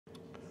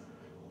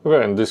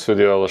Okay, in this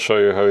video I'll show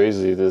you how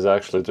easy it is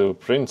actually to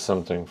print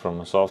something from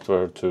a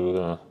software to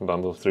a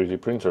Bambu 3D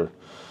printer.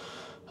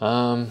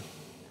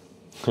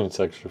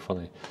 It's actually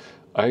funny.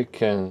 I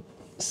can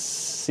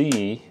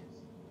see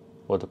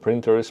what the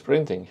printer is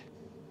printing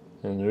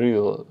in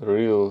real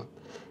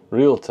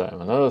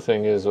time. Another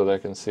thing is what I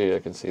can see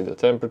the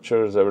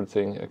temperatures,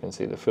 everything. I can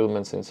see the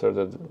filaments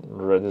inserted,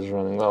 red is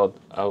running out,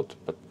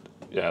 but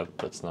yeah,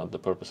 that's not the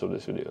purpose of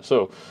this video.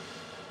 So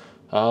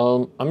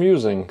I'm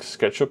using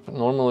SketchUp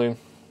normally.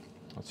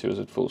 Let's use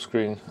it full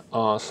screen.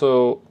 I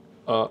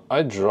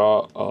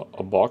draw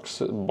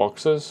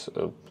boxes.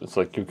 It's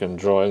like you can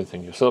draw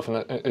anything yourself.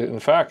 And in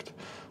fact,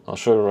 I'll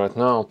show you right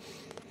now.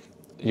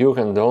 You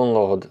can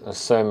download,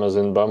 same as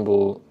in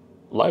Bambu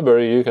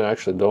library, you can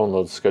actually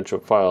download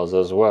SketchUp files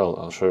as well.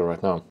 I'll show you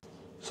right now.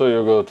 So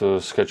you go to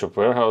SketchUp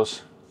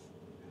warehouse,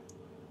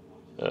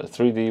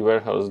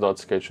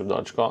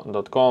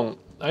 3dwarehouse.sketchup.com,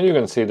 and you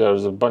can see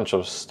there's a bunch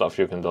of stuff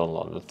you can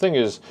download. The thing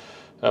is,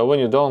 when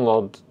you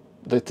download,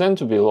 they tend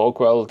to be low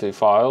quality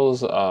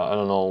files. I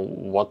don't know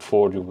what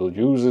for you will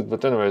use it,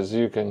 but anyways,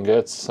 you can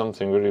get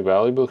something very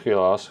valuable here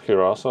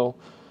also.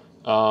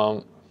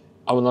 I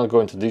will not go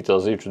into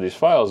details each of these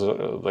files,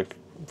 like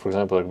for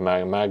example,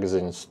 like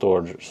magazine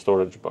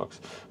storage box.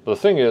 But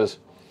the thing is,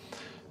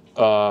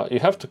 you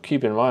have to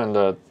keep in mind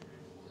that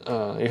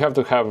you have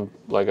to have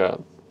like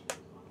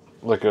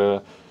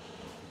a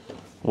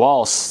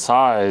wall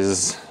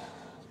size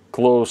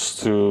close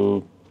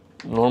to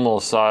normal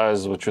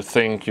size what you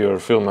think your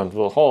filament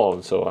will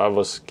hold. So I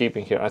was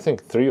keeping here, I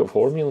think 3 or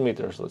 4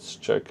 millimeters. Let's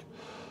check.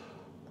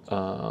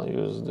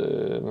 Use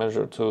the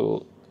measure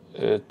tool.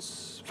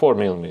 It's 4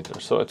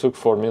 millimeters. So I took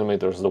 4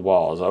 millimeters the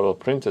walls. I will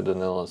print it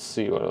and then let's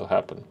see what will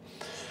happen.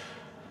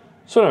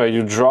 So anyway,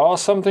 you draw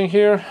something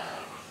here.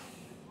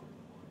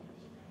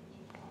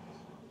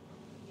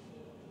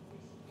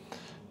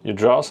 You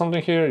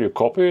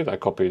copy it. I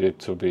copied it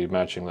to be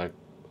matching like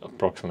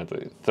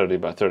approximately 30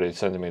 by 30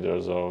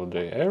 centimeters of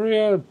the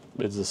area.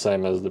 It's the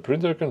same as the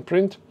printer can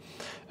print.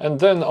 And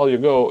then all you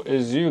go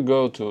is you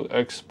go to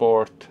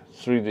export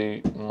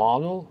 3D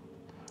model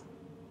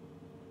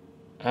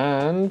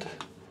and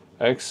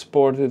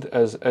export it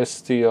as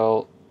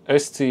STL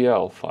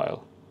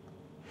file.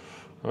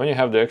 And when you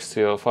have the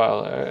STL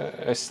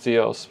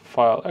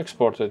file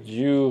exported,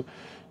 you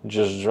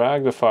just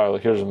drag the file.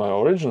 Here's my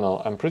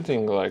original. I'm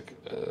printing like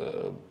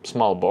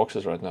small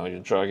boxes right now. You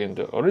drag in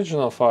the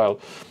original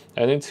file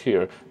and it's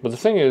here. But the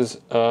thing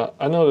is,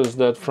 I noticed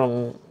that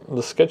from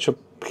the SketchUp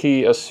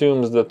key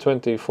assumes that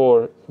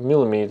 24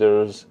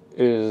 millimeters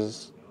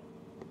is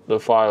the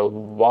file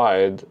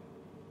wide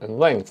and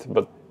length,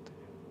 but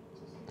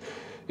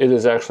it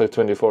is actually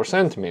 24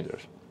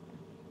 centimeters.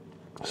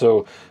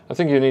 So I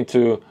think you need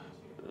to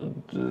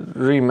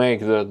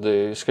remake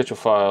the SketchUp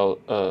file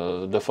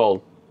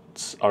default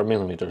are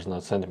millimeters,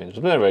 not centimeters.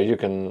 But anyway, you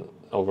can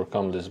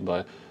overcome this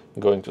by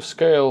going to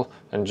scale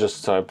and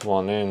just type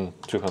one in,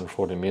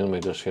 240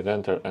 millimeters, hit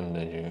enter, and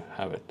then you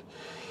have it.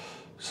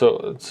 So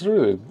it's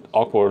really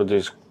awkward,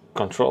 these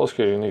controls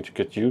here. You need to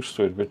get used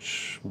to it,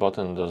 which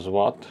button does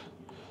what.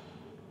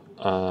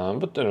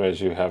 But anyways,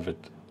 you have it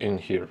in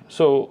here.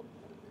 So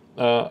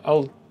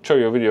I'll show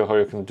you a video how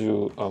you can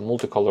do a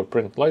multicolor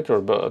print later,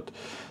 but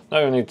now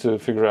you need to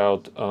figure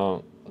out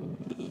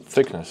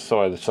thickness.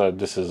 So I decided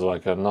this is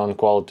like a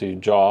non-quality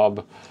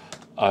job.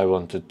 I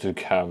wanted to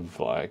have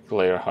like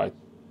layer height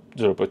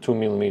 0.2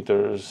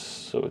 millimeters,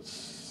 so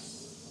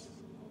it's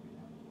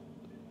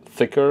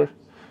thicker,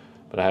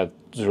 but I had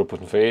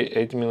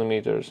 0.8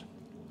 millimeters.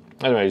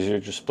 Anyways, you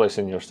just place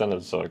in your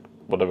standards, like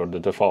whatever the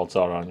defaults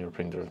are on your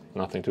printer,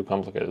 nothing too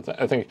complicated.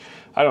 I think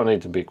I don't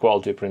need to be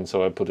quality print,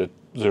 so I put it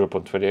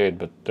 0.28,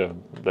 but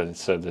then it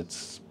said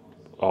it's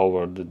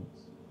over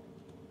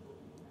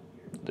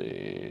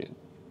the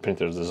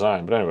printer's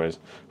design. But anyways,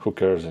 who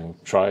cares, and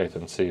try it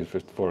and see if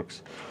it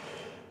works.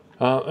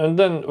 And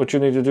then what you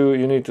need to do,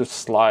 you need to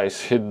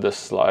hit the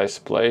slice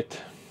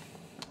plate,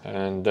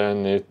 and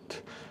then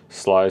it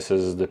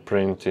slices the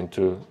print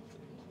into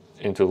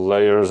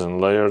layers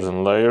and layers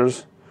and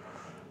layers,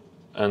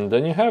 and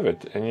then you have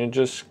it, and you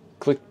just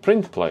click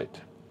print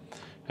plate,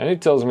 and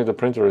it tells me the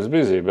printer is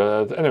busy.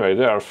 But anyway,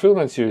 there are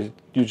filaments. You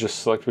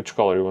just select which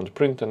color you want to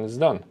print, and it's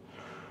done.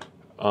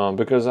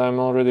 Because I'm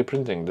already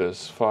printing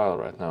this file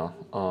right now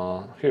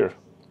here,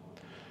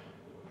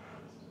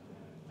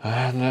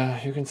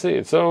 and you can see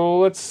it. So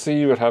let's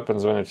see what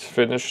happens when it's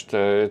finished.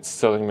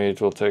 It's telling me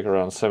it will take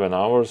around 7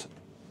 hours,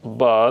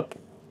 but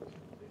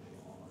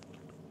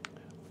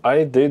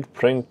I did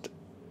print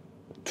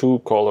 2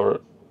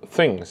 color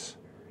things,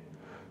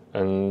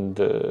 and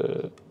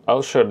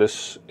I'll share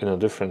this in a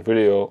different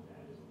video.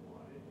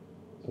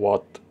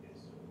 What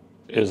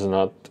is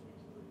not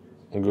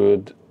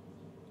good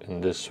in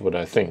this, what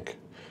I think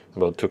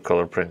about 2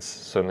 color prints.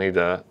 So I need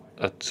a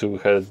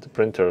 2-head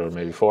printer, or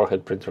maybe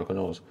 4-head printer, who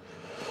knows.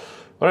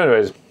 But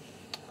anyways,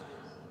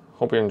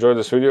 hope you enjoyed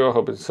this video.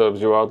 Hope it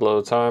helps you out a lot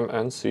of time,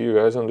 and see you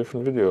guys on a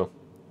different video.